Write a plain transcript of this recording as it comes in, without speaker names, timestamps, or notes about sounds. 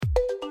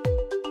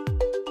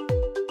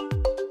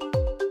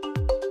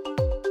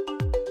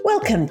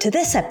Welcome to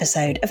this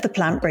episode of the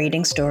Plant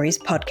Breeding Stories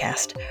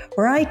podcast,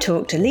 where I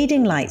talk to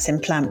leading lights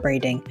in plant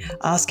breeding,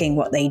 asking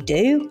what they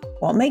do,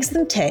 what makes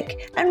them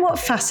tick, and what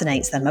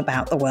fascinates them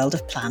about the world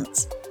of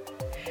plants.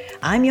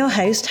 I'm your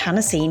host,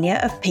 Hannah Senior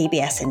of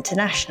PBS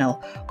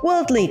International,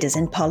 world leaders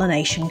in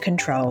pollination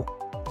control.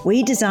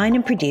 We design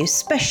and produce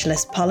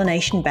specialist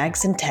pollination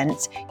bags and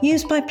tents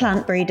used by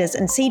plant breeders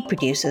and seed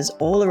producers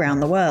all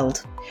around the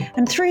world.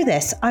 And through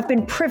this, I've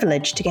been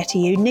privileged to get a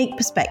unique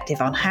perspective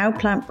on how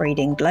plant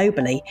breeding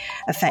globally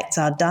affects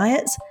our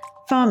diets,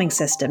 farming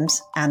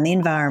systems, and the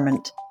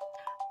environment.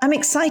 I'm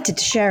excited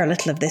to share a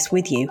little of this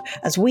with you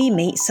as we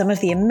meet some of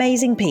the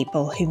amazing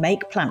people who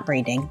make plant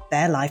breeding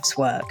their life's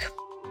work.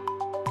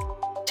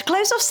 To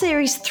close off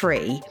Series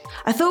 3,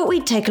 I thought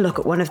we'd take a look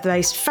at one of the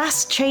most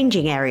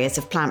fast-changing areas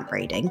of plant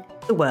breeding,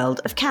 the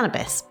world of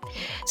cannabis.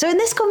 So in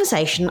this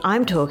conversation,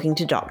 I'm talking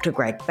to Dr.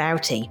 Greg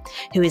Bouty,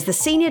 who is the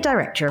Senior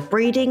Director of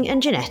Breeding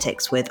and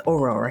Genetics with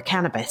Aurora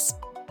Cannabis.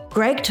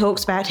 Greg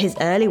talks about his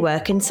early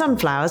work in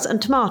sunflowers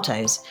and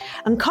tomatoes,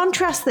 and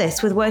contrasts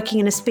this with working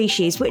in a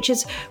species which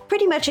has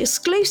pretty much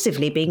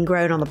exclusively been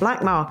grown on the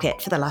black market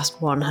for the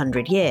last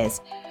 100 years.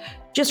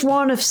 Just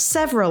one of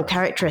several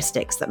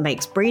characteristics that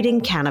makes breeding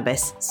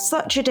cannabis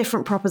such a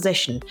different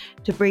proposition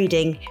to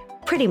breeding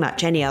pretty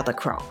much any other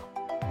crop.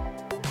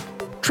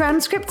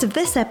 Transcripts of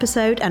this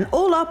episode and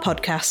all our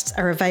podcasts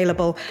are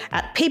available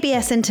at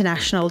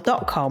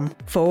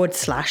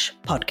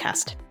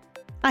pbsinternational.com/podcast.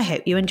 I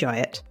hope you enjoy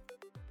it.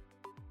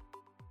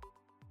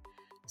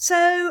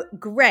 So,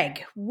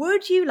 Greg,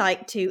 would you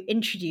like to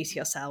introduce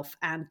yourself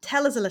and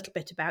tell us a little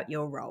bit about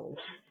your role?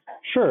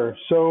 Sure.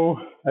 So,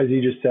 as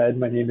you just said,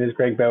 my name is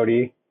Greg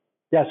Bouty.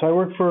 Yeah, so I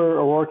work for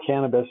Aurora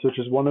Cannabis, which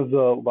is one of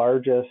the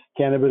largest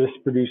cannabis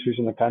producers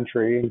in the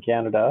country, in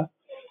Canada.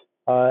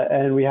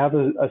 And we have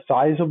a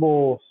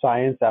sizable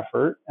science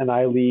effort, and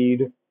I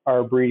lead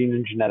our breeding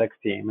and genetics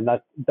team. And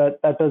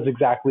that does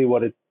exactly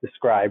what it's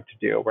described to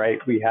do, right?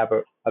 We have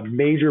a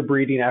major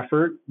breeding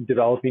effort,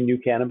 developing new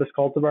cannabis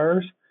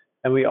cultivars,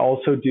 and we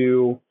also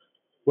do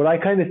what I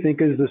kind of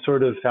think is the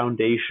sort of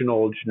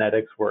foundational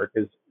genetics work,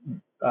 is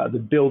the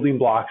building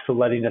blocks for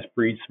letting us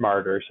breed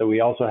smarter. So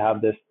we also have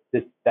this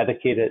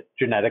dedicated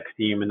genetics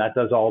team, and that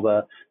does all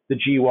the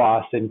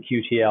GWAS and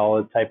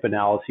QTL type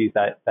analyses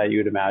that you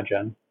would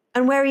imagine.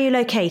 And where are you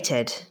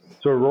located?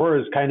 So Aurora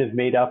is kind of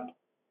made up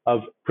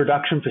of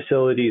production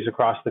facilities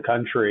across the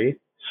country,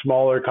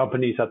 smaller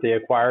companies that they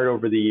acquired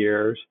over the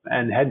years,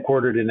 and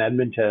headquartered in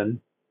Edmonton.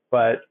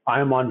 But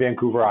I'm on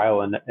Vancouver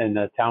Island in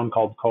a town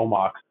called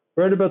Comox,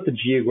 right about the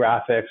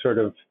geographic sort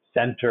of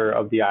center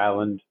of the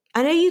island.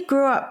 I know you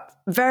grew up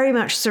very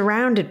much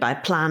surrounded by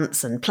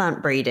plants and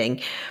plant breeding,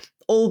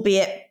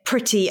 albeit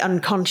pretty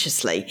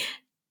unconsciously.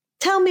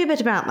 Tell me a bit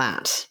about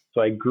that.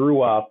 So I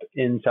grew up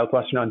in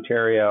southwestern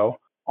Ontario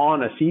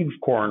on a seed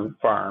corn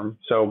farm.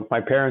 So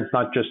my parents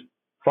not just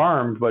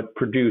farmed, but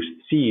produced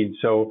seeds.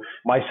 So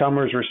my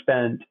summers were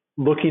spent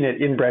looking at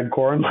inbred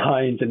corn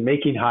lines and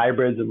making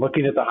hybrids and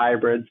looking at the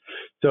hybrids.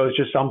 So it's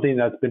just something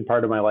that's been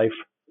part of my life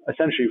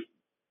essentially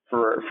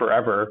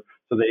forever.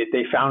 So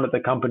they founded the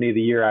company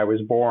the year I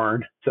was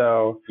born.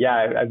 So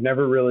yeah, I've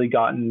never really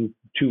gotten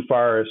too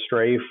far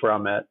astray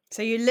from it.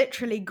 So you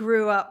literally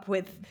grew up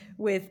with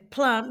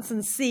plants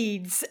and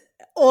seeds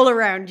all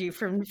around you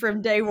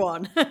from day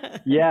one.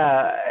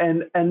 Yeah,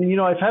 and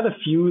I've had a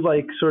few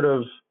the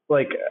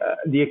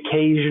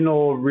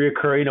occasional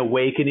reoccurring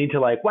awakening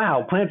to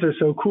wow, plants are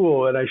so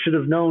cool, and I should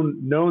have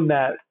known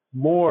that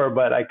more,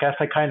 but I guess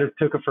I kind of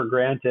took it for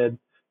granted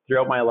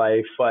throughout my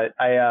life. But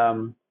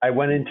I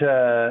went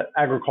into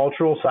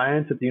agricultural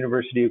science at the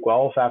University of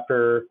Guelph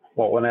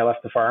when I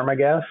left the farm, I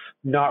guess.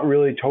 Not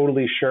really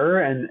totally sure.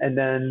 And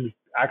then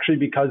actually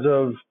because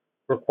of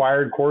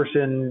required course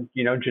in,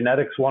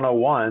 genetics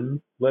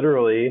 101,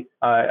 literally,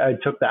 I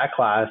took that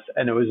class,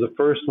 and it was the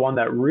first one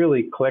that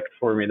really clicked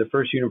for me, the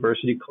first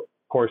university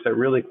course that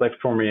really clicked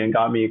for me and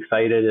got me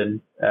excited.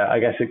 And I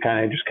guess it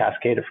kind of just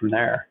cascaded from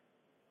there.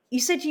 You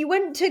said you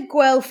went to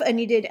Guelph and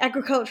you did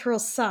agricultural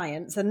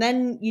science, and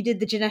then you did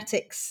the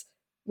genetics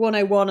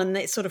 101, and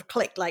it sort of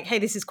clicked hey,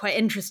 this is quite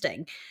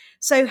interesting.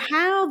 So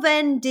how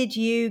then did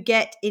you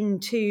get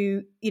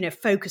into,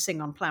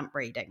 focusing on plant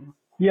breeding?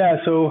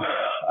 Yeah, so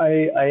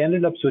I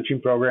ended up switching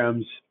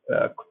programs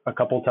a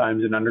couple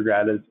times in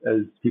undergrad,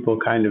 as people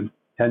kind of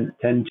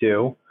tend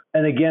to.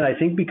 And again, I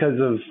think because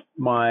of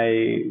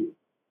my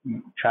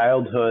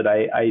childhood,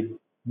 I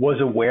was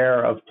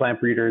aware of plant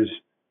breeders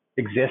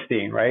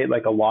existing, right?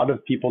 A lot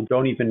of people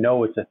don't even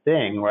know it's a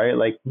thing, right?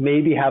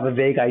 Maybe have a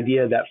vague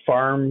idea that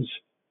farms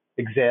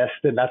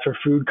exist and that's where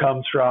food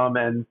comes from.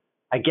 And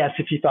I guess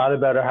if you thought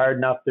about it hard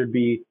enough,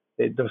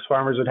 those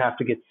farmers would have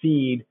to get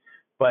seed.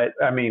 But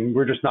I mean,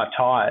 we're just not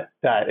taught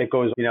that it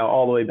goes,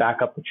 all the way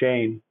back up the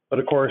chain. But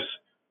of course,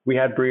 we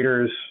had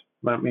breeders,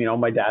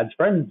 my dad's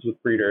friends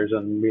with breeders,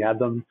 and we had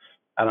them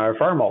at our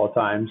farm all the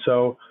time.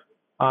 So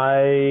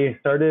I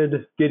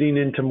started getting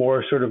into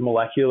more sort of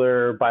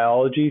molecular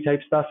biology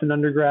type stuff in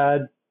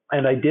undergrad.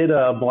 And I did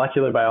a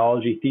molecular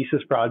biology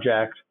thesis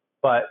project,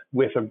 but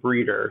with a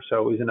breeder.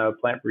 So it was in a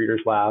plant breeder's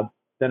lab.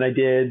 Then I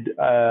did,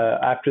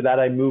 after that,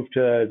 I moved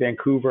to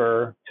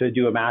Vancouver to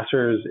do a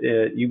master's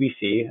at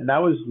UBC. And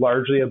that was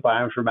largely a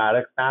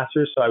bioinformatics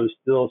master's. So I was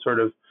still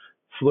sort of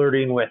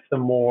flirting with the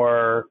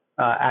more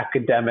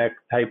academic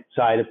type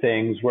side of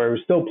things, where it was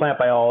still plant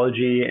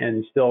biology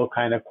and still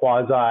kind of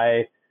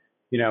quasi,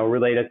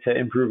 related to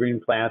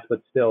improving plants,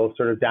 but still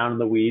sort of down in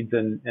the weeds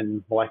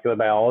and molecular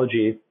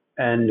biology.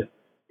 And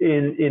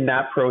in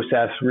that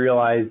process,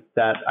 realized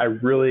that I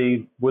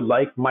really would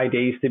like my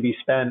days to be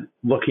spent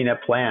looking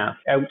at plants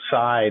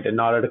outside and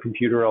not at a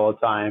computer all the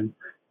time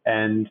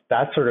and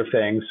that sort of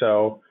thing.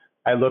 So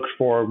I looked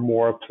for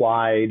more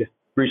applied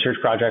research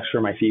projects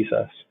for my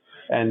thesis.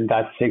 And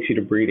that takes you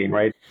to breeding,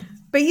 right?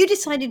 But you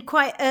decided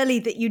quite early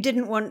that you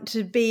didn't want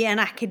to be an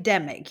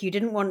academic. You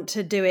didn't want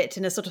to do it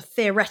in a sort of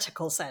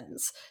theoretical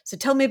sense. So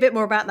tell me a bit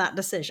more about that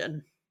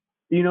decision.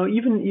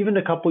 Even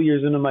a couple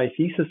years into my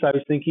thesis, I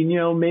was thinking,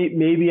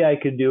 maybe I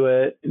could do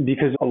it,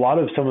 because a lot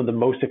of some of the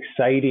most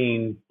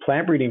exciting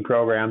plant breeding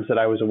programs that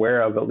I was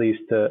aware of, at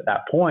least to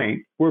that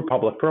point, were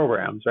public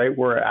programs, right?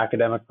 Were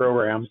academic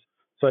programs.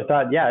 So I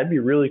thought, yeah, it'd be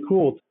really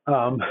cool.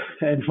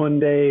 And one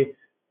day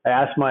I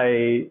asked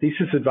my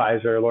thesis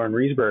advisor, Lauren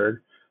Riesberg,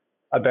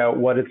 about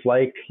what it's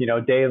like,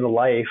 day in the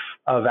life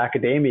of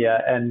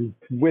academia. And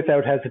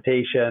without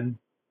hesitation,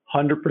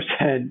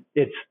 100%,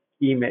 it's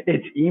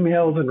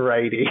emails and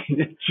writing.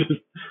 It's just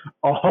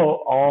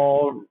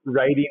all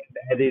writing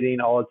and editing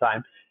all the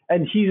time.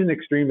 And he's an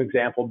extreme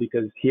example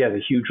because he has a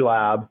huge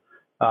lab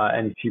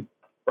and he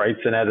writes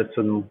and edits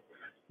and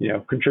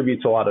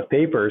contributes a lot of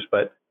papers.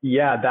 But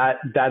yeah,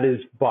 that is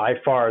by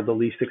far the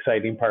least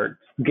exciting part.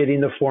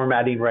 Getting the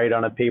formatting right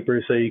on a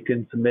paper so you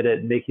can submit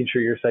it, making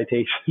sure your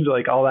citations,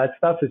 like all that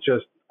stuff, is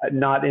just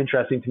not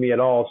interesting to me at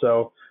all.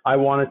 So I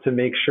wanted to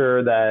make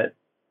sure that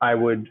I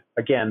would,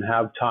 again,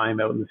 have time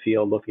out in the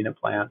field looking at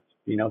plants,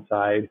 being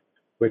outside,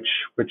 which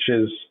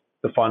is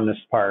the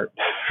funnest part,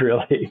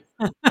 really.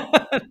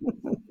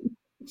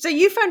 So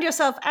you found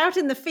yourself out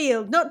in the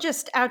field, not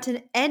just out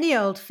in any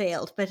old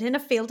field, but in a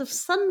field of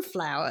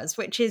sunflowers,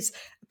 which is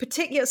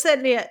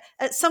certainly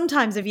at some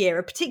times of year,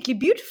 a particularly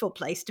beautiful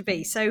place to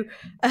be. So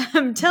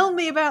tell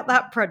me about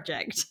that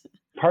project.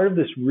 Part of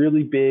this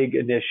really big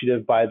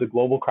initiative by the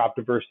Global Crop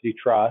Diversity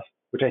Trust,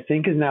 which I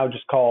think is now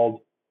just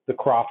called the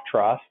Crop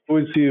Trust,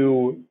 was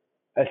to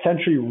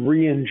essentially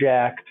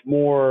re-inject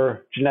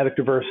more genetic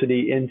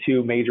diversity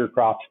into major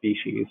crop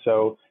species.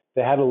 So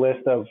they had a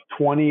list of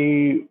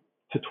 20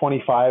 to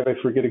 25,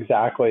 I forget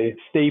exactly,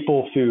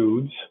 staple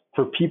foods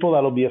for people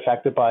that'll be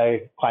affected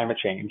by climate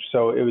change.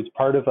 So it was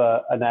part of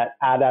an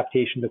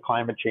adaptation to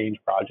climate change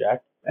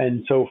project.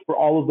 And so for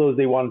all of those,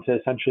 they wanted to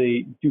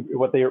essentially do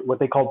what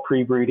they called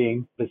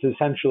pre-breeding. This is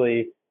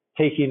essentially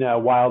taking a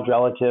wild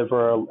relative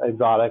or an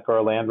exotic or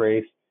a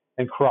landrace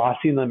and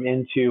crossing them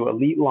into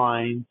elite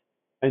lines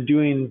and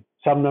doing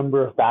some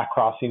number of back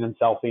crossing and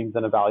selfings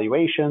and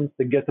evaluations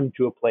to get them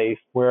to a place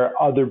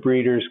where other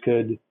breeders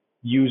could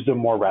use them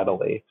more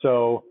readily.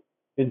 So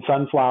in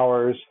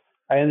sunflowers,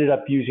 I ended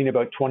up using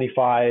about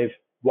 25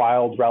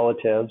 wild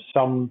relatives,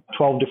 some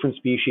 12 different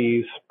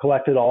species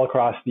collected all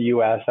across the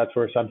US. That's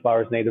where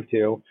sunflower is native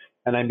to.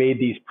 And I made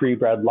these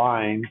pre-bred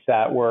lines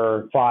that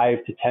were 5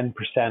 to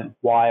 10%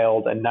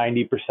 wild and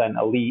 90%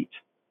 elite,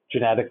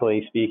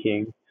 genetically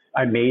speaking.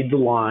 I made the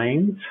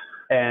lines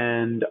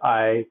and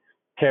I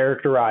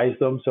characterized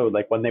them. So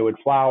like when they would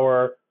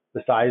flower,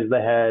 the size of the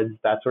heads,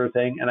 that sort of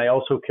thing. And I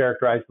also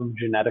characterized them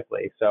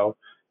genetically. So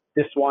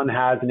this one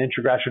has an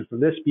introgression from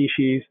this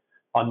species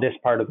on this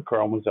part of the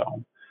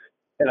chromosome.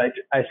 And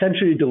I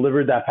essentially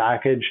delivered that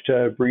package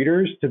to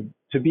breeders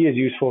to be as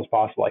useful as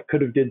possible. I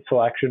could have did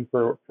selection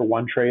for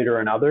one trait or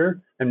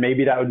another, and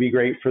maybe that would be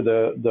great for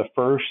the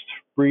first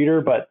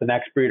breeder, but the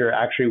next breeder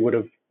actually would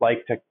have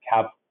liked to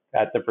have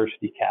that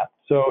diversity kept.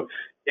 So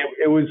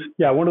it was,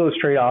 one of those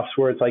trade-offs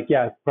where it's like,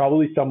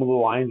 probably some of the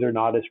lines are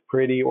not as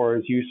pretty or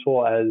as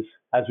useful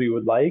as we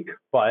would like,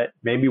 but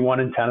maybe 1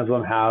 in 10 of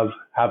them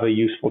have a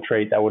useful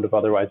trait that would have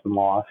otherwise been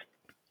lost.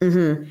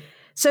 Mm-hmm.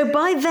 So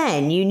by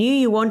then, you knew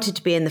you wanted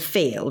to be in the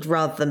field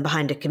rather than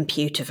behind a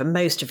computer for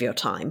most of your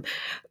time.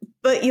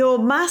 But your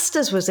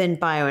master's was in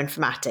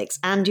bioinformatics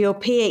and your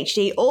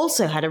PhD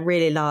also had a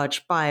really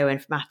large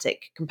bioinformatic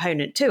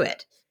component to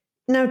it.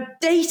 Now,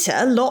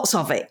 data, lots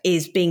of it,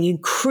 is being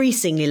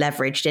increasingly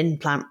leveraged in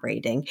plant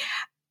breeding.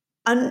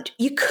 And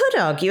you could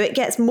argue it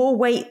gets more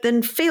weight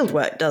than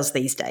fieldwork does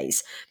these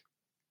days.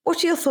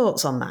 What are your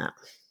thoughts on that?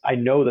 I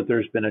know that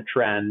there's been a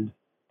trend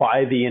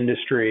by the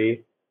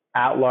industry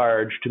at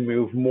large to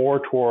move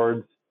more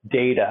towards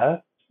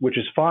data, which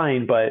is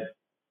fine, but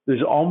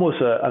there's almost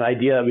an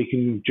idea that we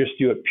can just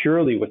do it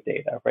purely with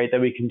data, right?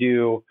 That we can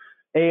do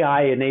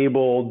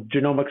AI-enabled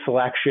genomic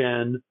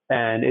selection,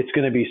 and it's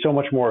going to be so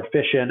much more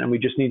efficient, and we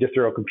just need to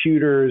throw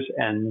computers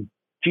and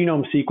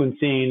genome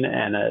sequencing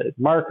and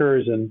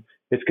markers, and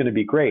it's going to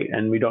be great,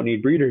 and we don't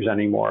need breeders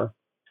anymore.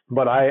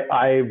 But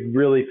I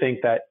really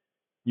think that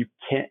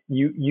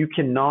you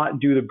cannot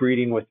do the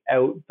breeding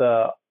without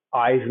the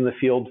eyes in the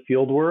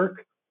field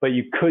work, but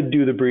you could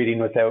do the breeding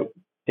without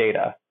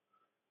data.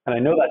 And I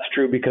know that's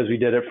true because we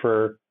did it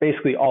for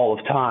basically all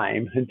of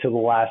time until the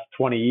last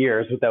 20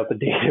 years without the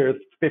data,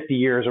 50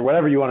 years or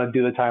whatever you want to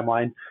do the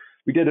timeline.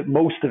 We did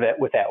most of it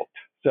without.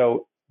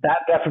 So that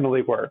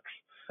definitely works.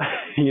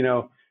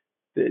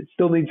 It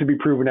still needs to be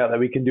proven out that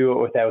we can do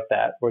it without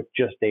that, with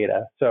just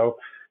data. So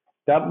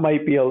that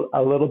might be a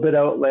little bit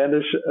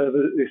outlandish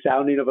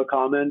sounding of a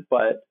comment,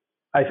 but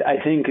I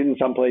think in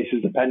some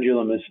places the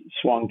pendulum has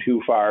swung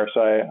too far.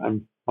 So I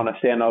want to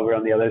stand over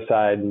on the other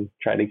side and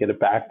try to get it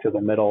back to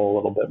the middle a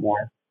little bit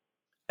more.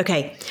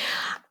 Okay.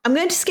 I'm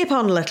going to skip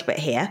on a little bit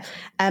here.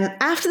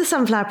 After the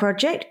Sunflower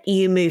Project,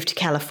 you moved to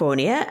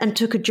California and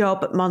took a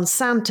job at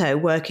Monsanto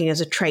working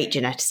as a trait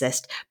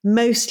geneticist,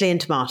 mostly in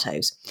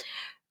tomatoes.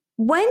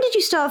 When did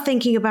you start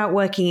thinking about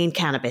working in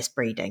cannabis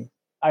breeding?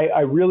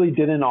 I really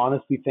didn't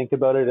honestly think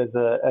about it as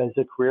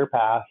a career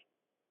path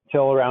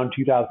till around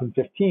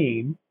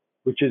 2015,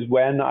 which is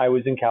when I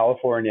was in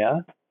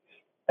California.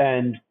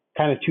 And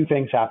kind of two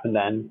things happened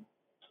then.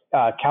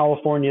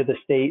 California, the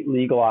state,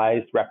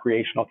 legalized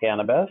recreational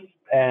cannabis,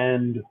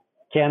 and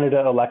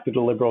Canada elected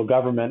a Liberal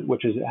government,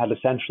 which had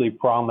essentially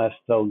promised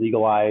to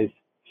legalize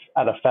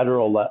at a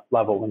federal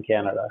level in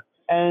Canada.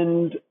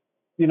 And,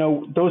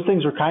 those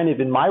things were kind of,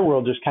 in my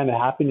world, just kind of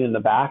happening in the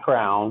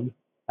background.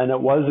 And it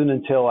wasn't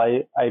until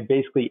I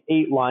basically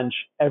ate lunch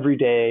every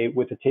day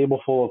with a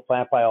table full of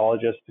plant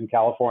biologists in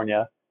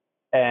California.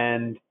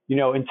 And,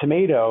 in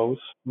tomatoes,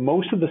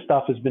 most of the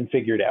stuff has been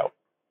figured out,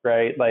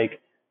 right? Like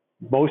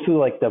most of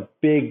the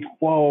big,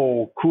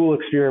 cool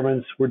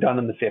experiments were done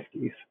in the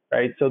 50s,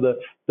 right? So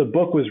the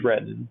book was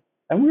written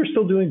and we were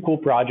still doing cool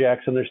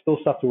projects and there's still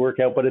stuff to work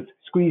out, but it's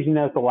squeezing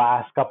out the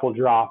last couple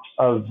drops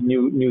of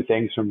new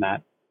things from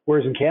that.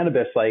 Whereas in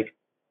cannabis,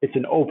 it's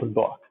an open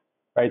book,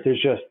 right?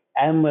 There's just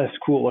endless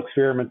cool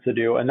experiments to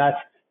do. And that's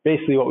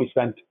basically what we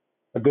spent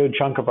a good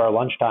chunk of our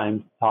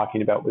lunchtime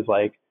talking about, was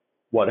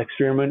what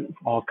experiment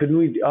couldn't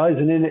we,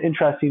 isn't it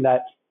interesting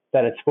that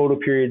it's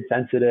photoperiod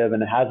sensitive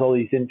and it has all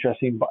these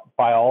interesting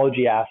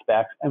biology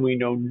aspects and we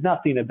know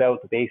nothing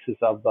about the basis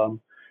of them.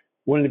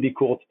 Wouldn't it be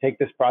cool to take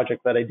this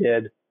project that I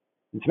did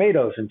in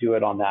tomatoes and do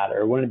it on that?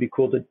 Or wouldn't it be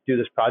cool to do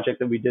this project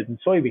that we did in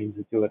soybeans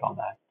and do it on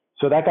that?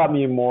 So that got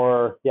me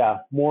more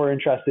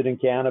interested in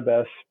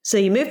cannabis. So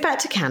you moved back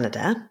to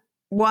Canada.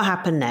 What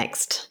happened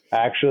next? I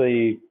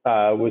actually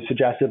was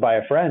suggested by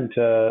a friend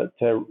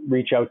to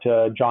reach out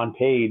to John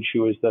Page,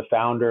 who was the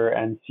founder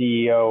and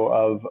CEO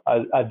of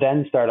a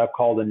then startup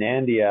called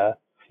Anandia,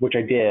 which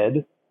I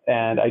did.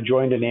 And I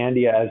joined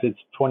Anandia as its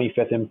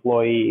 25th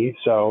employee.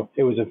 So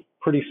it was a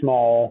pretty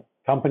small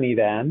company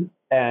then.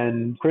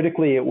 And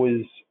critically, it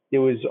was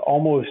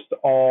almost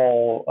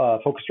all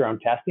focused around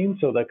testing.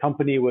 So the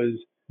company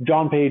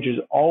John Page has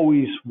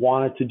always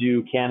wanted to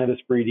do cannabis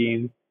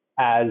breeding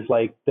as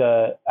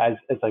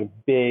a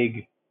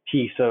big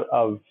piece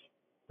of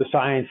the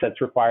science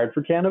that's required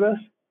for cannabis.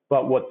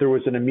 But what there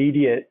was an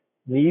immediate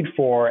need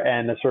for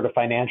and a sort of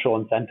financial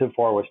incentive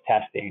for was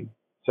testing.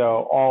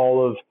 So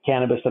all of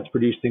cannabis that's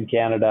produced in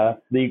Canada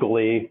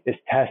legally is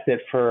tested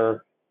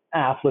for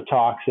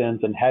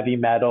aflatoxins and heavy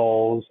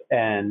metals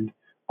and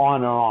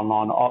on and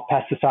on.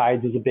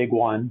 Pesticides is a big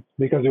one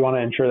because we want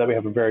to ensure that we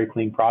have a very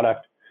clean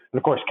product. And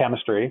of course,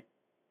 chemistry.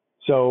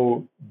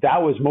 So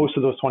that was most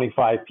of those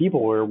 25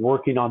 people were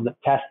working on the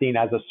testing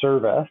as a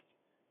service.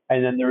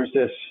 And then there was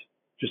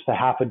just a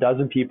half a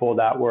dozen people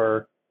that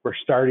were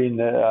starting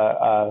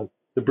the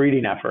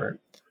breeding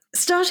effort.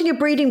 Starting a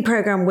breeding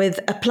program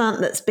with a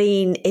plant that's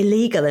been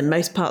illegal in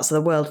most parts of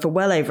the world for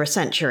well over a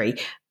century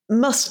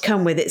must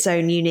come with its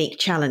own unique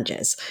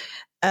challenges.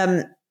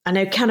 I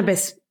know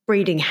cannabis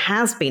breeding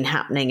has been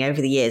happening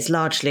over the years,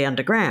 largely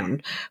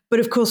underground, but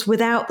of course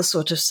without the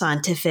sort of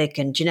scientific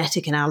and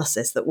genetic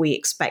analysis that we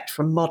expect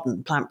from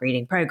modern plant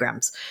breeding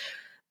programs.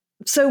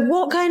 So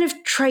what kind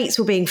of traits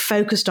were being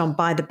focused on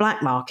by the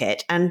black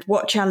market, and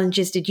what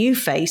challenges did you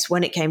face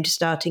when it came to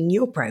starting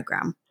your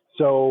program?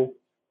 So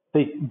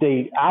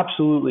they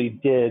absolutely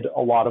did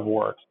a lot of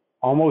work.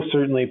 Almost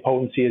certainly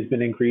potency has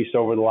been increased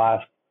over the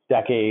last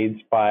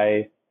decades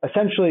by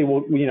essentially,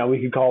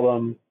 we could call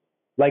them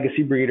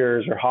legacy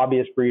breeders or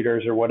hobbyist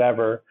breeders or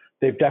whatever.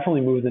 They've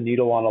definitely moved the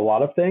needle on a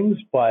lot of things,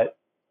 but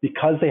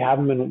because they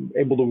haven't been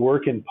able to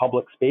work in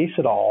public space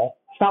at all,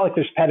 it's not like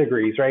there's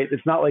pedigrees, right?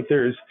 It's not like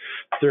there's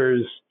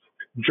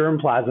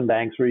germplasm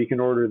banks where you can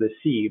order the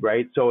seed,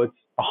 right? So it's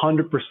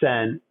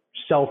 100%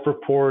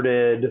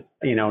 self-reported,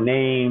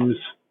 names.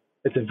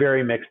 It's a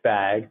very mixed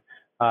bag.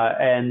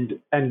 And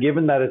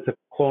given that it's a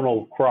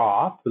clonal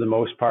crop for the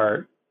most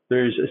part,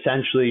 there's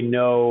essentially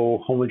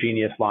no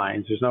homogeneous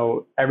lines.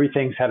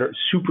 Everything's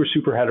super,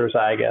 super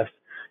heterozygous.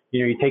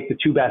 You take the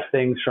two best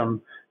things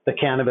from the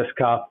cannabis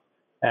cup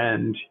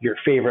and your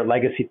favorite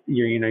legacy,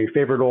 your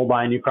favorite old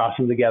line, you cross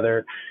them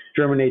together,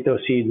 germinate those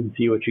seeds and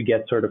see what you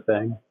get, sort of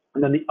thing.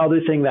 And then the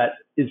other thing that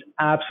is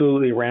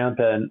absolutely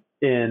rampant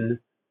in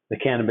the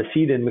cannabis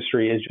seed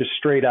industry is just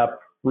straight up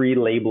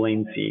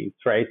relabeling seeds,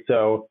 right?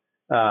 So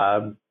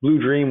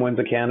Blue Dream wins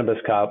a cannabis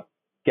cup.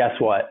 Guess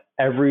what?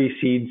 Every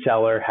seed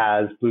seller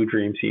has Blue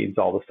Dream seeds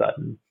all of a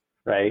sudden.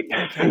 right?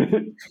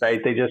 Okay.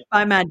 Right? They just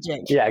By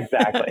magic. Yeah,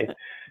 exactly.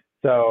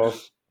 So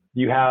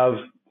you have,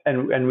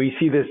 and we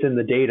see this in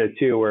the data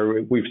too,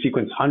 where we've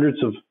sequenced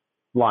hundreds of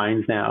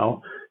lines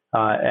now,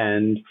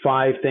 and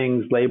 5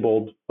 things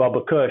labeled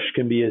Bubba Kush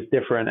can be as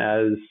different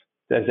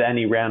as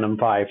any random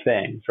 5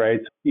 things,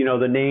 right?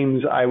 The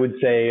names I would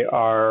say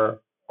are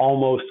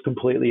almost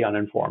completely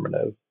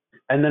uninformative.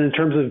 And then in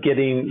terms of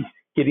getting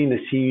the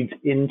seeds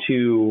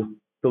into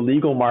the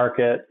legal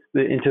market,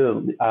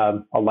 into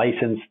a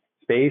licensed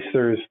space,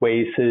 there's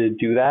ways to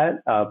do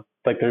that.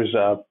 Like there's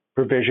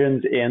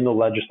provisions in the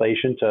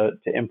legislation to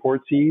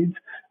import seeds.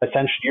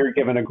 Essentially, you're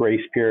given a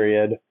grace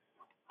period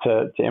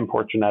to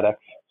import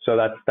genetics. So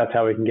that's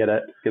how we can get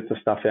the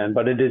stuff in.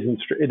 But it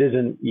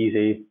isn't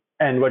easy.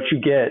 And what you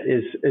get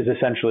is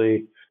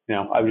essentially,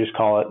 I would just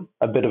call it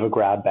a bit of a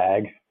grab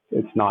bag.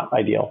 It's not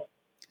ideal.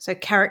 So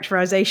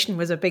characterization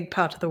was a big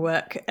part of the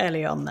work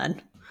early on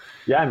then.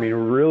 Yeah, I mean,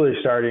 really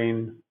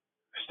starting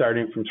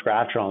from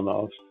scratch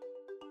almost.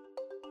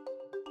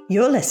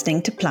 You're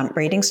listening to Plant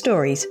Breeding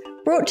Stories,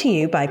 brought to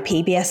you by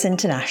PBS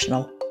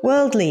International,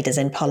 world leaders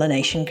in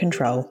pollination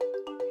control.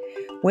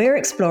 We're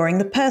exploring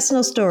the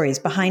personal stories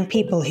behind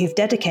people who've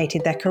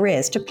dedicated their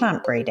careers to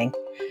plant breeding,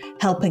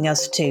 helping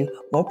us to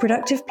more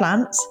productive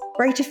plants,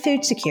 greater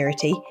food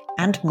security,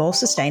 and more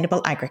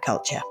sustainable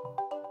agriculture.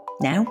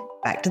 Now,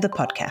 back to the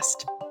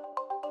podcast.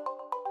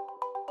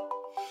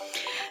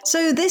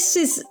 So this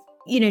is,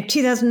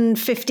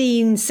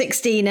 2015,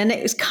 16, and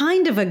it was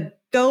kind of a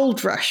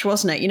gold rush,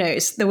 wasn't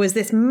it? There was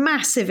this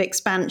massive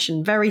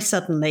expansion very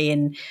suddenly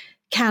in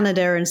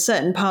Canada and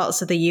certain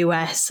parts of the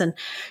US. And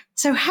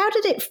so how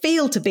did it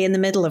feel to be in the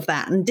middle of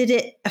that? And did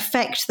it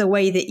affect the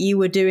way that you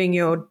were doing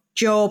your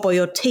job or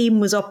your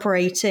team was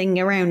operating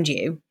around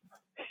you?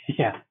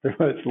 Yeah, there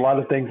was a lot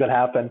of things that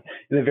happened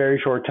in a very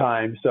short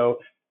time. So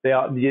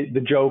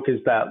the joke is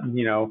that,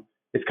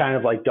 it's kind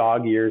of like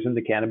dog years in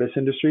the cannabis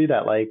industry,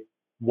 that like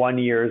 1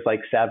 year is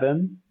like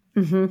 7.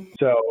 Mm-hmm.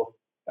 So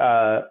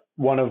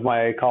one of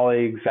my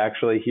colleagues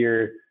actually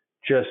here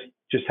just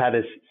had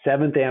his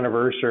 7th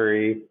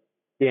anniversary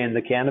in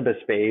the cannabis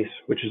space,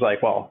 which is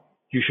like, well,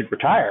 you should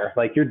retire.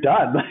 Like you're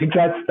done. Like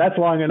that's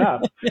long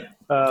enough.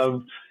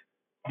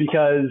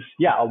 Because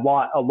a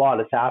lot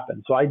has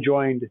happened. So I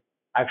joined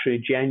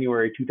actually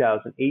January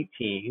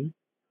 2018,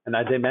 and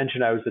as I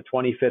mentioned, I was the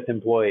 25th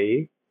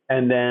employee.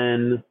 And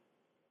then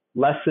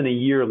less than a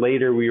year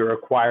later, we were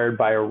acquired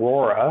by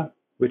Aurora,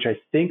 which I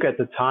think at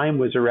the time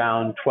was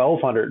around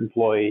 1,200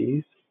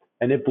 employees,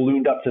 and it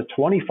ballooned up to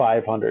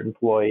 2,500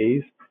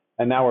 employees.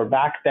 And now we're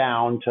back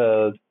down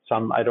to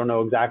I don't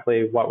know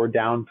exactly what we're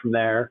down from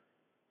there.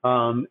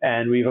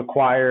 And we've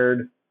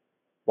acquired,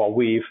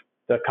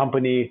 the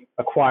company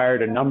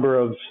acquired a number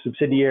of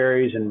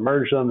subsidiaries and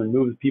merged them and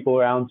moved people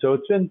around. So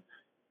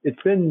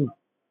it's been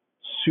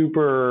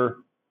super,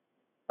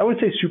 I would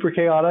say super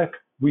chaotic.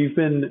 We've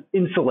been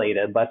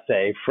insulated, let's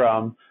say,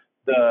 from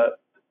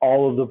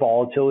all of the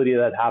volatility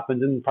that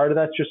happens. And part of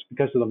that's just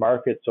because of the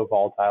market so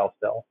volatile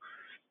still.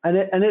 And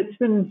it's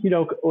been,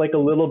 like a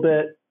little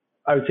bit,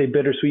 I would say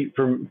bittersweet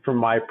from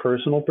my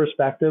personal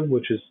perspective,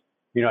 which is,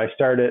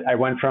 I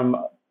went from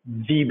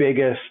the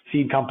biggest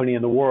seed company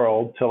in the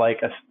world to like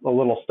a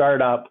little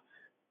startup,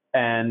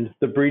 and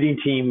the breeding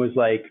team was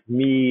like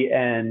me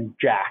and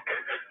Jack,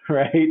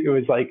 right? It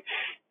was like,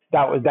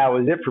 that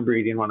was it for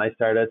breeding when I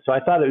started. So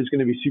I thought it was going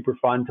to be super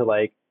fun to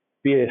like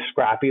be a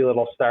scrappy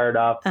little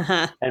startup.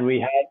 Uh-huh. And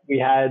we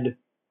had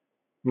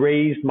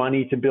raised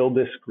money to build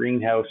this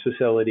greenhouse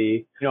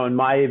facility. In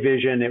my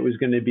vision, it was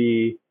going to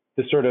be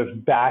the sort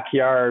of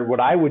backyard, what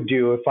I would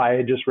do if I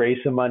had just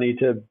raised some money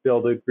to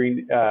build a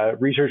green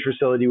research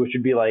facility, which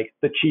would be like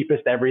the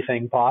cheapest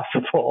everything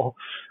possible.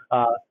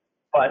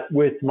 But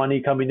with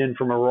money coming in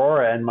from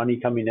Aurora and money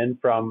coming in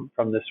from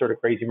this sort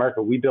of crazy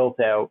market, we built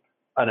out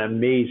an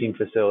amazing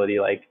facility.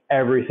 Like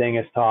everything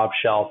is top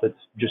shelf. It's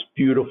just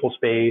beautiful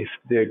space.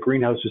 The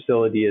greenhouse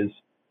facility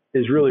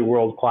is really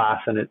world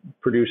class, and it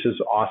produces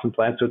awesome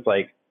plants. So it's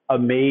like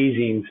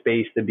amazing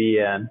space to be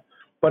in.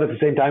 But at the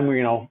same time,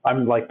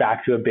 I'm like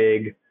back to a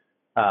big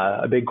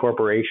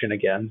corporation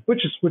again, which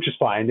is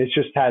fine. It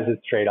just has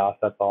its trade-offs.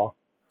 That's all.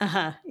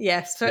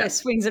 Yeah. So it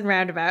swings and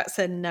roundabouts,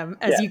 and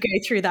as you go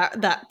through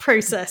that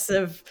process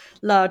of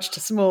large to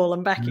small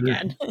and back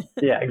again.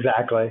 Yeah,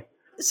 exactly.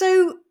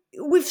 So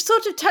we've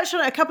sort of touched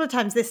on it a couple of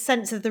times, this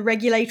sense of the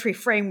regulatory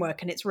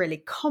framework, and it's really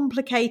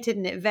complicated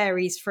and it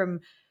varies from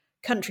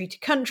country to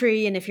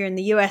country, and if you're in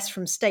the US,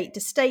 from state to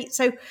state.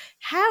 So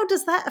how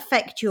does that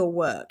affect your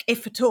work,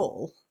 if at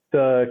all?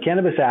 The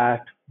Cannabis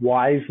Act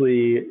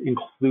wisely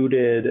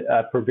included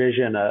a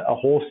provision, a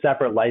whole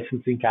separate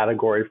licensing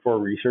category for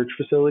research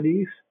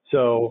facilities.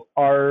 So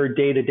our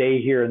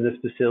day-to-day here in this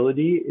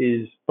facility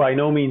is by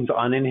no means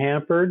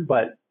unhampered,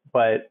 but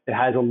it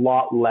has a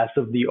lot less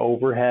of the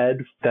overhead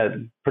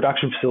that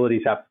production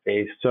facilities have to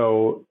face.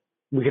 So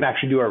we can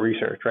actually do our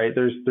research, right?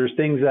 There's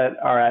things that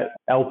are at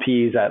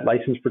LPs, at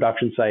licensed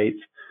production sites,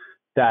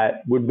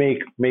 that would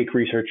make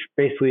research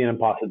basically an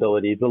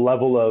impossibility. The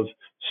level of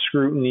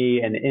scrutiny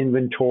and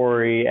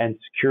inventory and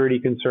security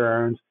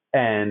concerns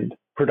and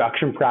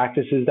production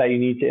practices that you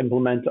need to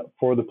implement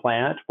for the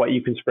plant, what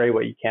you can spray,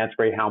 what you can't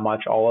spray, how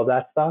much, all of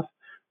that stuff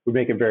would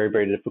make it very,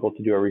 very difficult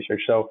to do our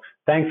research. So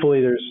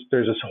thankfully,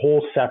 there's this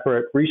whole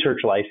separate research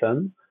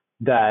license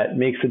that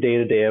makes the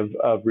day-to-day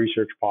of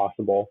research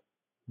possible.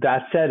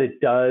 That said, it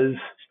does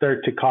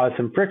start to cause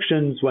some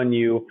frictions when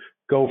you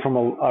go from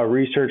a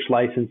research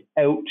license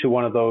out to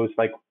one of those.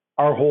 Like,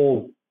 our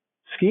whole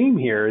scheme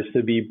here is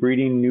to be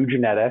breeding new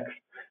genetics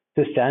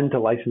to send to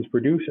licensed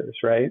producers,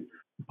 right?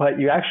 But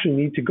you actually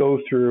need to go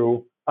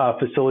through a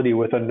facility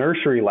with a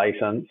nursery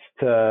license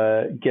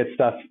to get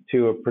stuff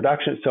to a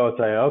production. So it's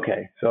like,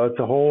 okay, so it's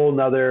a whole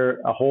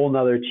nother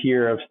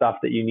tier of stuff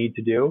that you need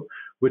to do,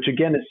 which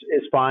again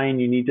is fine.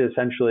 You need to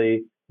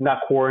essentially not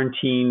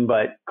quarantine,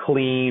 but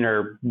clean,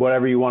 or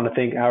whatever you want to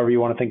think, however you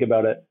want to think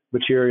about it,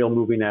 material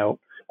moving out.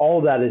 All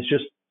of that is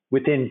just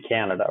within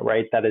Canada,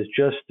 right? That is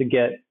just to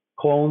get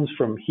clones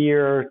from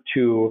here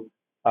to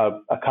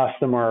a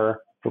customer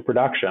for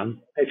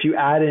production. If you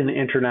add in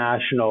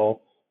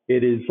international,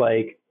 it is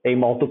like a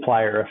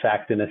multiplier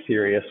effect in a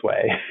serious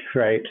way,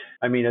 right?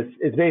 I mean,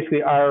 it's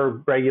basically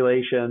our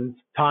regulations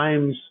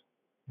times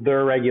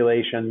their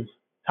regulations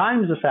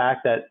times the fact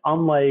that,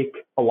 unlike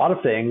a lot of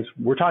things,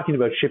 we're talking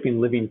about shipping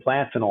living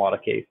plants in a lot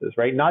of cases,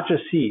 right? Not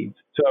just seeds.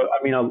 So,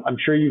 I mean, I'm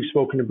sure you've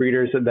spoken to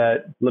breeders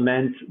that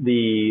lament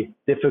the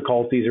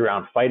difficulties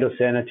around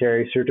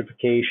phytosanitary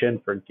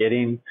certification for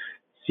getting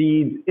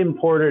seeds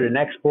imported and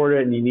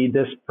exported, and you need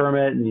this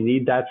permit and you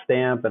need that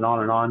stamp and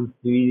on and on.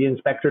 You need the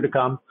inspector to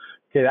come.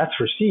 Okay, that's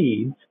for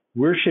seeds.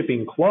 We're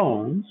shipping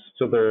clones,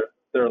 so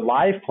they're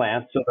live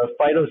plants, so the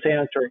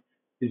phytosanitary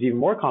is even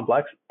more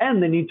complex,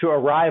 and they need to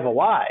arrive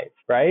alive,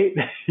 right?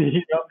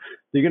 You're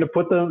going to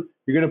put them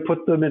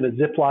in a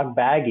Ziploc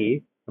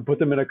baggie and put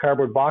them in a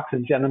cardboard box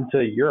and send them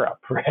to Europe,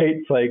 right?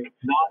 It's like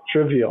not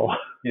trivial.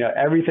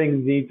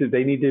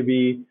 They need to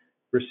be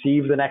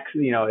received the next,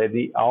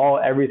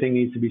 everything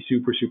needs to be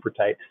super, super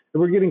tight.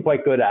 And we're getting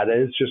quite good at it.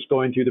 It's just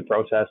going through the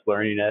process,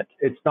 learning it.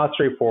 It's not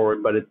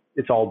straightforward, but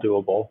it's all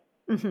doable.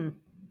 Mm-hmm.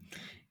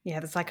 Yeah,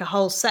 there's like a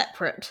whole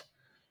separate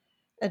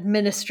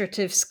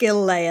administrative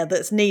skill layer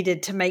that's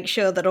needed to make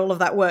sure that all of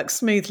that works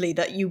smoothly,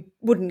 that you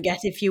wouldn't get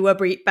if you were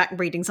back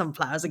breeding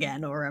sunflowers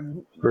again, or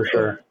for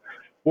sure,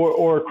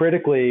 or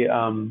critically,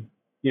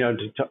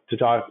 to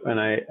talk,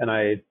 and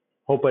I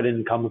hope I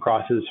didn't come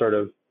across as sort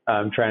of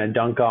trying to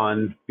dunk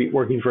on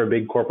working for a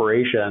big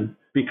corporation,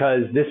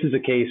 because this is a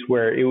case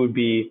where it would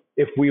be,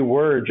 if we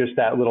were just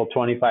that little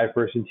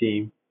 25-person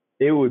team,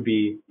 it would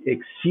be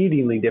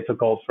exceedingly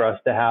difficult for us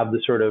to have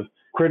the sort of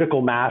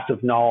critical mass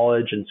of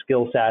knowledge and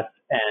skill sets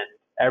and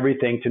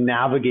everything to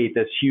navigate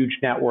this huge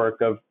network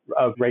of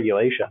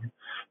regulation.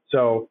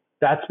 So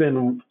it's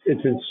been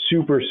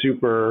super,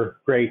 super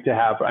great to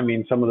have, I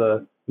mean, some of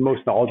the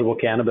most knowledgeable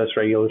cannabis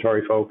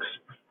regulatory folks,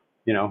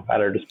 at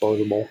our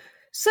disposal.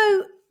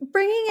 So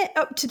bringing it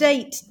up to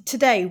date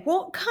today,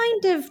 what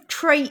kind of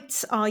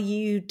traits are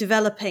you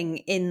developing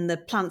in the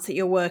plants that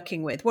you're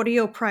working with? What are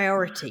your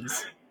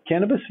priorities?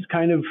 Cannabis is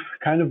kind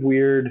of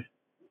weird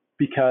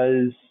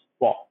because,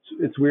 well,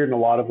 it's weird in a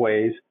lot of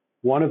ways.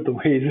 One of the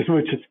ways in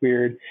which it's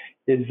weird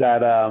is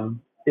that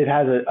it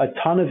has a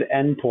ton of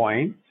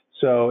endpoints.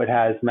 So it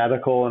has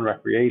medical and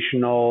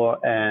recreational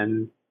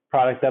and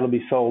product that'll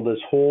be sold as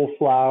whole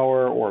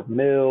flower or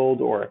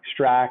milled or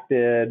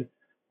extracted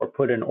or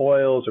put in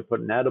oils or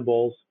put in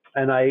edibles.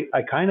 And I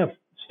kind of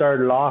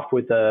started off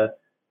with a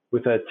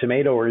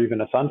tomato or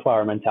even a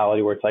sunflower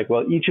mentality, where it's like,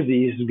 well, each of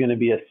these is going to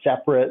be a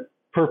separate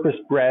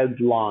purpose-bred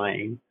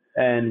line.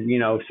 And,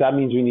 so that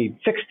means we need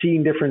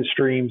 16 different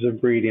streams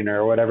of breeding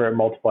or whatever it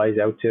multiplies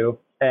out to.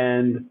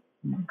 And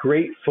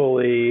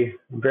gratefully,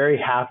 very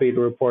happy to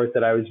report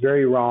that I was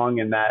very wrong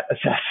in that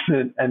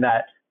assessment, and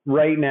that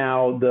right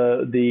now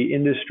the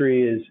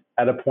industry is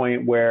at a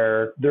point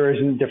where there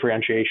isn't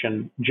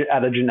differentiation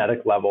at a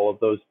genetic level of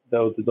those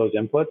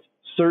inputs.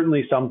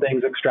 Certainly some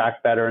things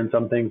extract better and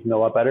some things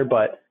mill up better,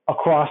 but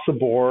across the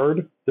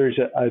board, there's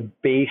a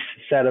base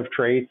set of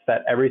traits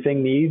that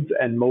everything needs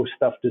and most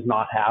stuff does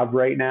not have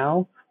right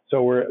now.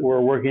 So we're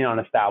working on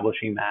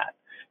establishing that.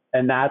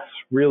 And that's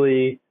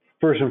really,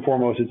 first and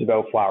foremost, it's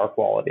about flower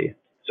quality.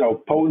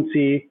 So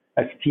potency,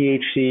 that's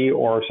THC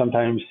or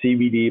sometimes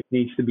CBD,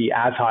 needs to be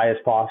as high as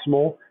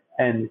possible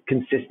and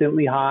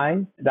consistently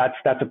high. That's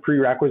a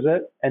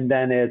prerequisite. And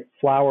then it's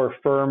flower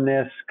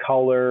firmness,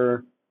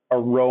 color,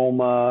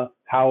 aroma,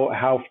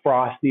 how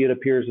frosty it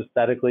appears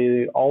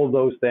aesthetically, all of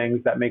those things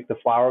that make the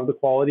flower of the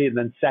quality. And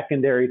then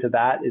secondary to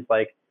that is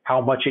like how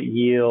much it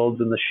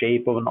yields and the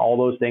shape of, and all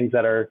those things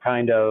that are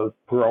kind of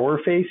grower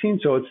facing.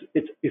 So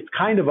it's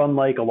kind of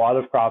unlike a lot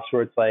of crops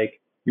where it's like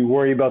you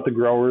worry about the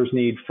grower's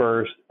need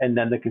first and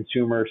then the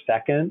consumer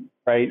second,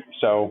 right?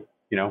 So,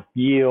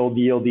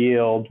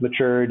 yield,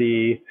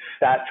 maturity,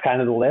 that's kind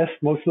of the list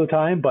most of the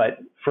time. But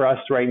for us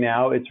right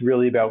now, it's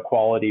really about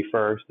quality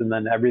first, and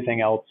then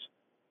everything else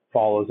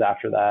follows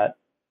after that.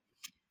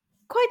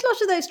 Quite a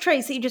lot of those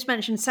traits that you just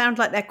mentioned sound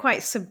like they're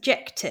quite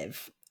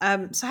subjective.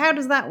 So how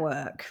does that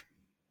work?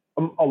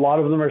 A lot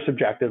of them are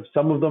subjective.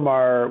 Some of them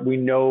are, we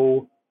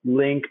know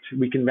linked.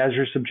 We can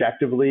measure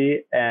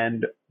subjectively,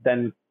 and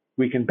then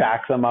we can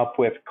back them up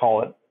with,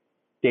 call it,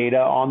 data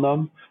on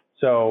them.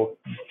 So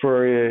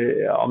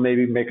I'll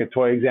maybe make a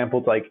toy example.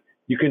 It's like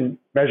you can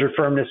measure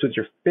firmness with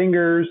your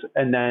fingers,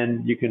 and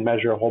then you can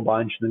measure a whole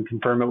bunch and then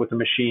confirm it with a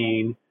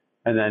machine.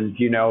 And then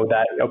you know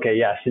that, okay,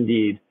 yes,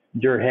 indeed,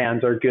 your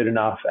hands are good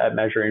enough at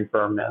measuring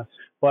firmness.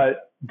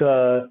 But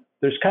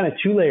there's kind of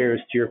two layers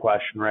to your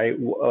question, right?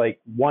 Like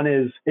one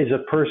is a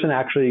person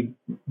actually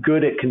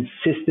good at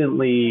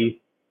consistently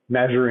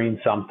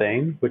measuring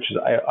something, which is,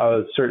 I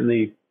would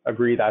certainly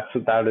agree that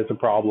is a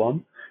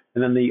problem.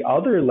 And then the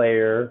other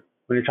layer,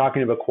 when you're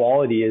talking about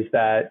quality, is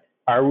that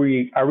are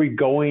we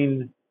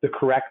going the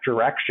correct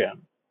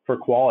direction for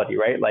quality,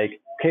 right? Like,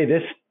 okay,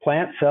 this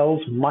plant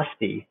smells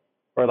musty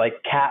or like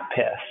cat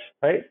piss,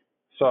 right?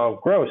 So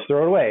gross,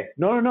 throw it away.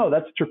 No,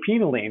 that's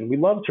terpenoline. We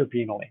love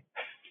terpenoline.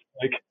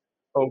 Like,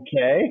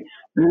 okay.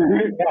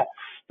 Yeah.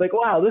 It's like,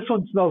 wow, this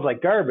one smells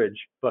like garbage,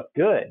 but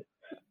good.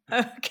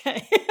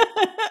 Okay.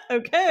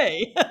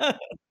 Okay.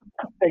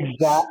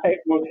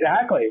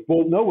 Exactly.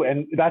 Well, no,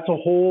 and that's a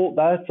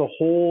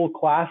whole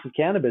class of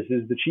cannabis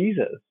is the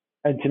cheeses.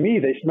 And to me,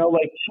 they smell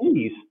like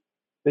cheese.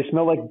 They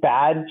smell like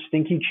bad,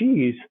 stinky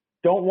cheese.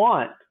 Don't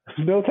want.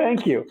 No,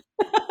 thank you.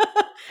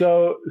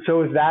 So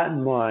with that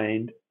in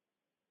mind,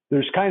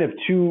 there's kind of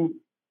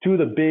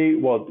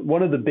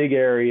one of the big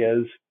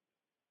areas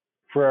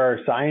for our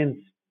science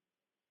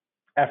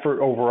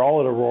effort overall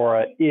at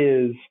Aurora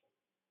is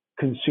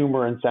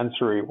consumer and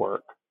sensory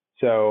work.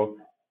 So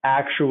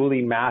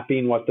actually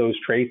mapping what those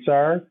traits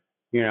are,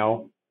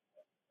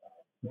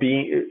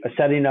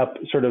 setting up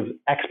sort of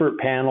expert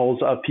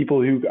panels of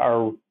people who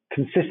are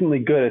consistently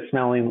good at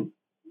smelling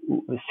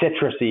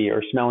citrusy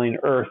or smelling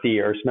earthy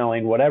or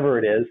smelling whatever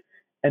it is,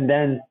 and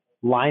then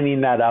lining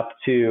that up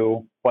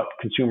to what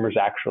consumers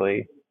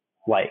actually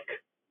like,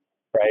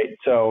 right?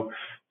 So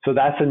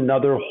that's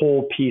another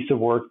whole piece of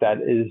work that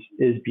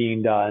is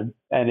being done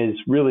and is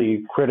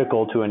really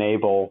critical to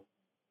enable,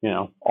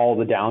 all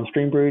the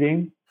downstream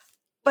breeding.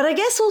 But I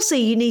guess also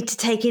you need to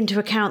take into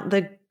account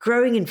the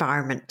growing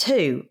environment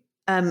too.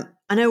 I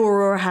know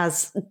Aurora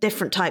has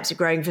different types of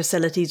growing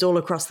facilities all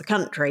across the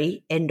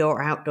country,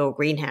 indoor, outdoor,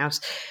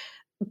 greenhouse.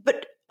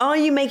 But are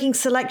you making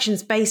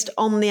selections based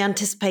on the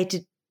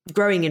anticipated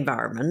growing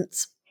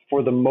environments?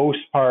 For the most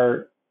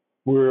part,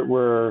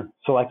 we're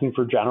selecting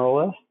for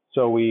generalists.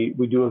 So we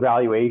do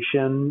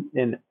evaluation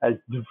in as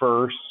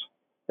diverse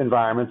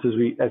environments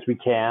as we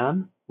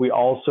can. We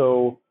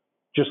also,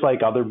 just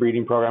like other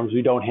breeding programs,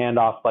 we don't hand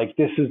off like,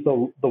 this is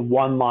the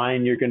one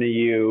line you're going to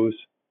use,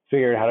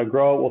 figure out how to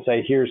grow it. We'll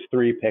say, here's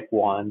 3, pick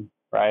one,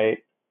 right?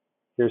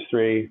 Here's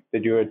 3. They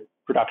do a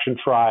production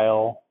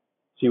trial,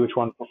 see which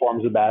one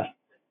performs the best.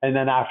 And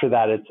then after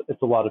that,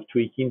 it's a lot of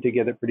tweaking to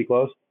get it pretty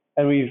close.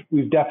 And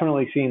we've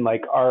definitely seen,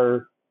 like,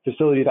 our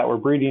facility that we're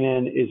breeding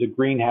in is a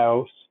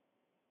greenhouse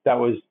that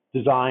was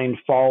designed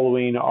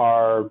following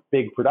our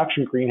big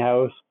production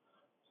greenhouse.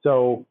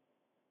 So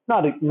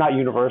not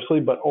universally,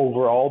 but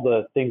overall,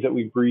 the things that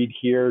we breed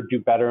here do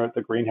better at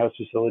the greenhouse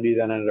facility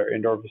than at our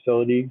indoor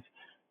facilities.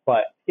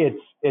 But it's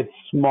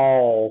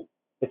small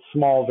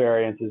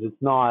variances.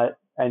 It's not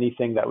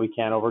anything that we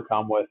can't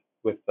overcome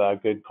with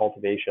good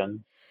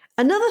cultivation.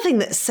 Another thing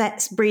that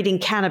sets breeding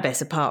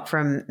cannabis apart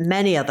from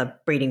many other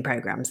breeding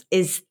programs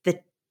is the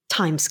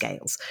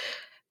timescales.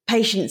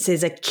 Patience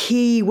is a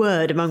key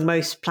word among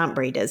most plant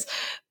breeders,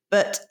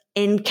 but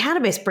in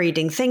cannabis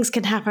breeding, things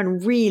can happen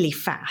really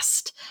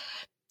fast.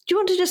 Do you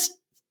want to just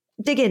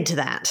dig into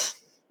that?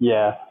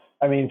 Yeah.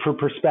 I mean, for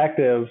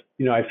perspective,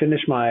 I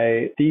finished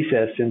my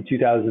thesis in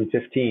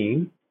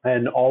 2015,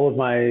 and all of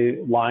my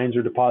lines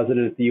are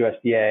deposited at the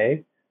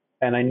USDA.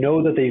 And I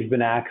know that they've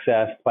been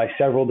accessed by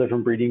several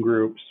different breeding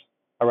groups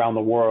around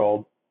the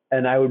world.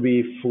 And I would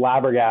be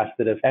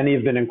flabbergasted if any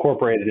have been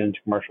incorporated into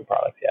commercial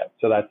products yet.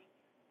 So that's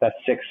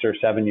 6 or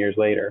 7 years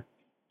later.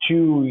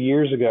 2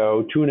 years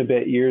ago, 2 and a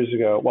bit years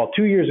ago,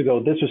 2 years ago,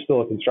 this was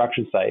still a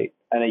construction site.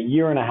 And a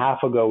year and a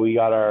half ago, we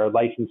got our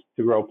license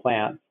to grow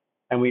plants.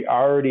 And we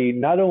already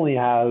not only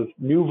have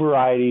new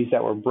varieties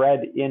that were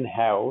bred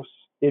in-house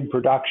in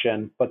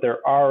production, but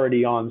they're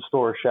already on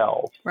store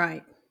shelves.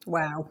 Right.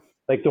 Wow.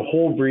 Like the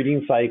whole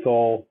breeding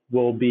cycle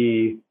will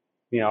be,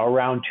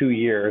 around 2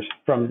 years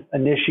from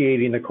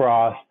initiating the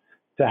cross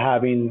to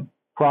having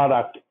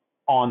product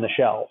on the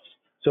shelves.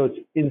 So it's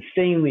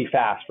insanely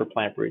fast for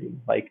plant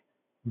breeding, like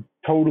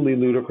totally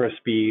ludicrous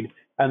speed.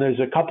 And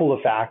there's a couple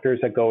of factors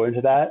that go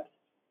into that.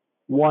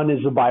 One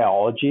is the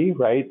biology,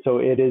 right? So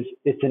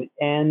it's an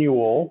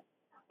annual,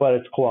 but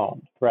it's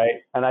cloned,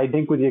 right? And I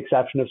think with the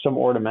exception of some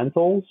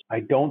ornamentals, I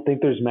don't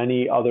think there's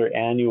many other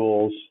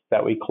annuals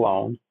that we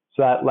clone.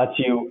 So that lets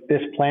you,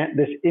 this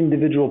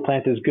individual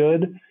plant is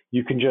good.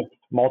 You can just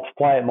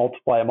multiply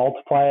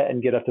it,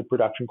 and get up to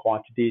production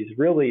quantities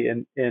really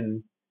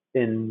in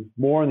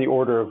more in the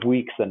order of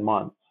weeks than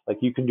months. Like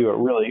you can do it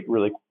really,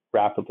 really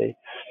rapidly.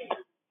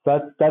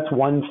 So that's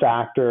one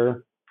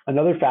factor.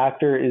 Another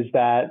factor is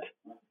that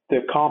the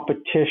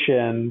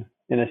competition,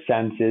 in a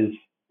sense, is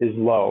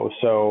low.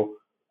 So,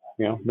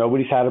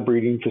 nobody's had a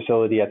breeding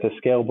facility at this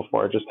scale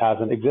before. It just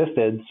hasn't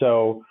existed.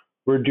 So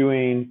we're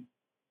doing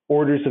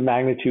orders of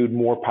magnitude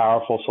more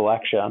powerful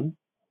selection.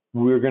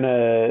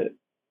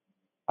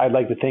 I'd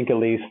like to think at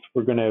least,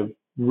 we're going to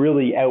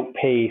really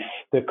outpace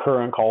the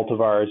current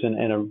cultivars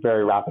in a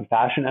very rapid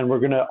fashion. And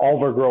all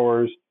of our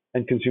growers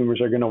and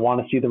consumers are going to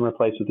want to see them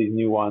replaced with these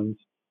new ones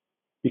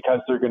because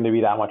they're going to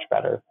be that much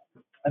better.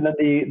 And then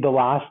the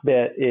last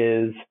bit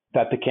is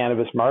that the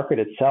cannabis market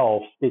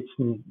itself, it's,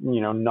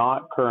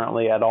 not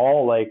currently at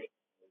all like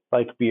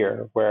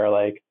beer, where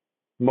like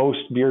most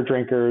beer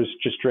drinkers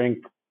just drink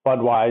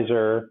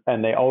Budweiser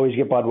and they always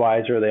get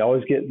Budweiser, they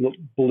always get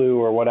Blue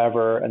or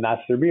whatever, and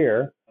that's their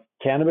beer.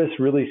 Cannabis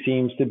really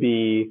seems to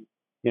be,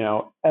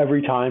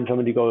 every time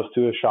somebody goes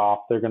to a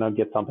shop, they're going to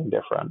get something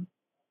different,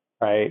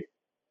 right?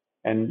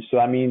 And so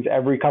that means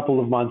every couple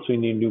of months we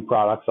need new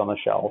products on the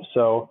shelf.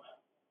 So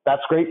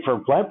that's great for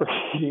plant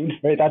breeding,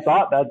 right?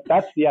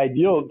 That's the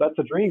ideal. That's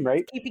the dream,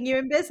 right? Keeping you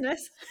in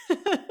business.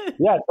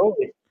 Yeah,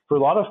 totally. For a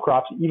lot of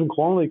crops, even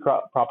clonally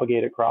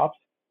propagated crops,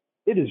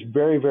 it is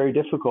very, very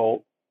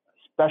difficult,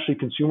 especially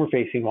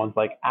consumer-facing ones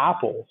like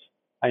apples.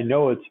 I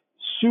know it's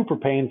super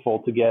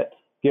painful to get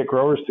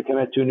growers to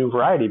commit to a new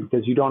variety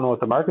because you don't know what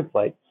the market's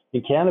like.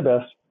 In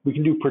cannabis, we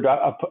can do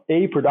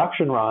a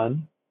production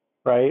run,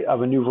 right,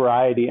 of a new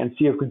variety and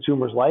see if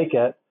consumers like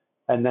it,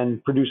 and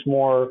then produce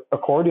more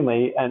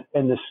accordingly, and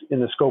in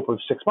the scope of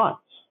 6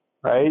 months,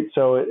 right?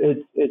 So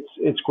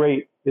it's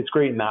great. It's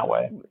great in that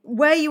way.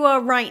 Where you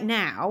are right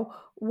now,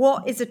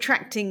 what is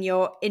attracting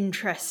your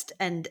interest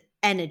and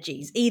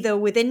energies, either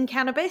within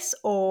cannabis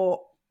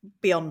or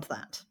beyond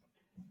that?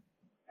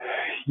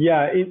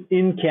 Yeah,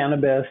 in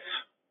cannabis,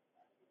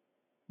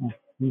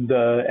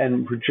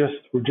 we're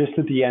just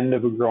at the end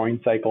of a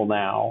growing cycle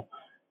now.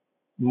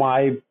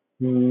 One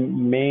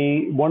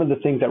of the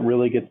things that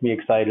really gets me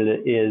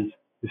excited is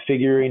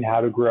figuring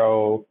how to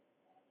grow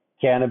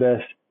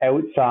cannabis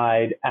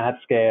outside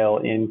at scale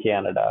in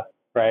Canada,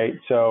 right?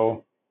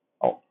 So,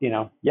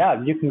 you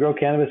can grow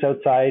cannabis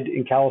outside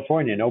in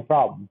California, no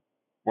problem.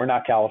 We're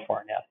not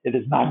California. It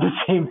is not the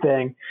same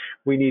thing.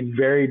 We need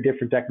very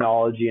different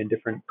technology and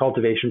different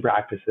cultivation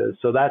practices.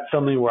 So that's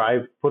something where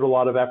I've put a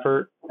lot of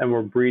effort and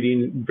we're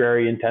breeding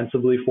very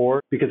intensively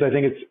for, because I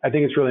think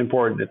it's really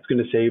important. It's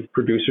going to save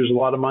producers a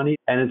lot of money,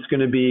 and it's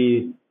going to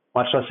be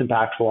much less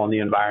impactful on the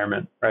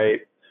environment, right?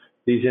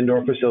 These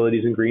indoor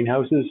facilities and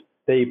greenhouses,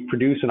 they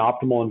produce an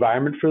optimal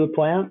environment for the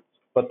plant,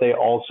 but they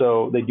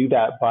do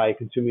that by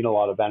consuming a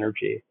lot of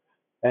energy.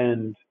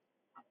 And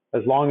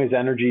as long as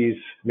energy is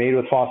made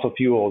with fossil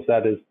fuels,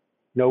 that is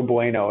no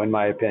bueno, in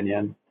my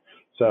opinion.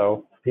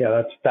 So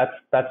yeah,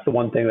 that's the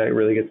one thing that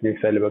really gets me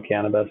excited about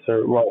cannabis,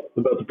 about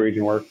the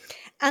breeding work.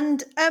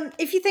 And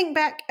if you think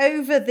back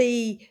over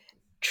the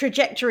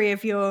trajectory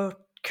of your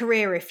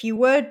career, if you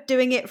were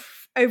doing it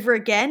over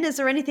again, is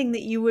there anything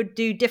that you would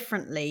do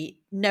differently,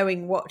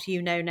 knowing what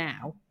you know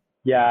now?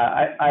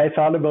 Yeah, I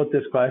thought about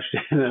this question,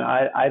 and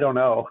I don't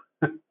know.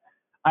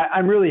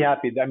 I'm really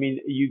happy. I mean,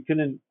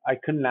 I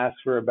couldn't ask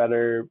for a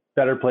better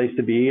place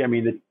to be. I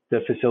mean,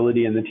 the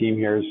facility and the team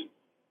here is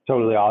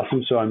totally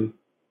awesome. So I'm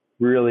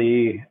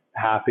really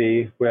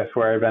happy with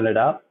where I've ended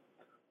up.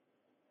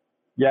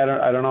 Yeah,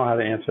 I don't know how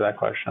to answer that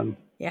question.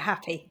 You're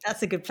happy.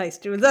 That's a good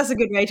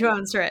way to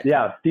answer it.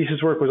 Yeah,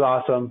 thesis work was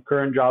awesome.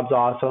 Current job's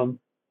awesome.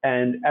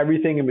 And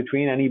everything in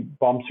between, any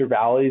bumps or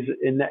valleys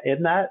in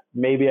that,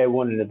 maybe I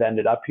wouldn't have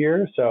ended up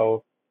here.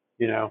 So,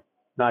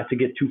 not to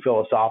get too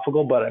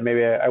philosophical, but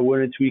maybe I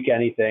wouldn't tweak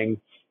anything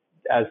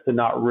as to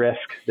not risk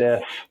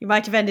this. You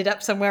might have ended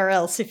up somewhere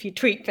else if you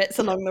tweak bits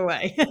along the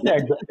way. Yeah,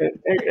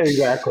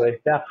 exactly.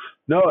 Yeah.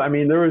 No, I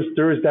mean, there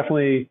was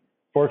definitely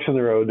forks in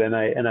the road, and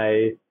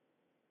I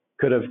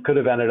could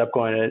have ended up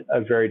going a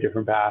very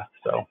different path.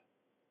 So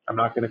I'm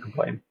not going to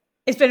complain.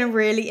 It's been a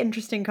really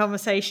interesting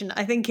conversation.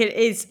 I think it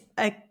is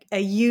a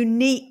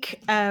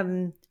unique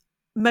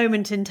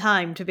moment in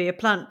time to be a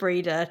plant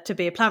breeder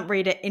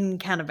in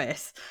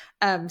cannabis.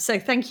 So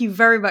thank you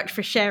very much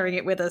for sharing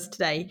it with us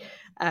today.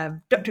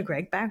 Dr.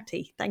 Greg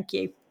Bouty, thank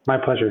you. My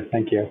pleasure.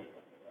 Thank you.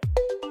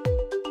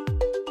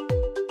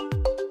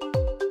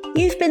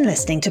 You've been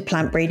listening to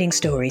Plant Breeding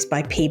Stories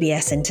by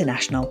PBS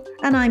International,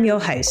 and I'm your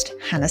host,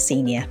 Hannah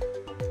Senior.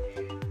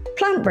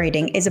 Plant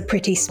breeding is a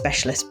pretty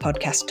specialist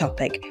podcast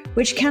topic,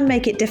 which can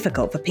make it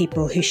difficult for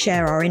people who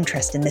share our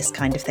interest in this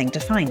kind of thing to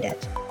find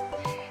it.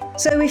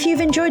 So if you've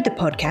enjoyed the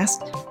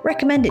podcast,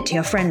 recommend it to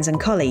your friends and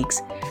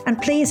colleagues,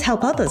 and please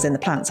help others in the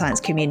plant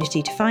science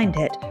community to find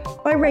it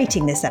by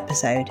rating this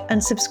episode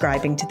and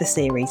subscribing to the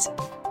series.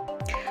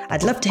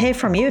 I'd love to hear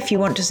from you if you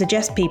want to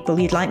suggest people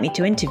you'd like me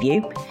to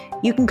interview.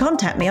 You can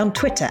contact me on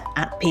Twitter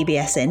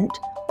 @PBSint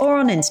or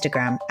on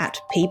Instagram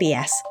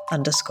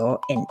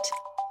 @PBS_int.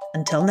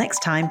 Until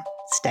next time,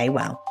 stay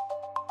well.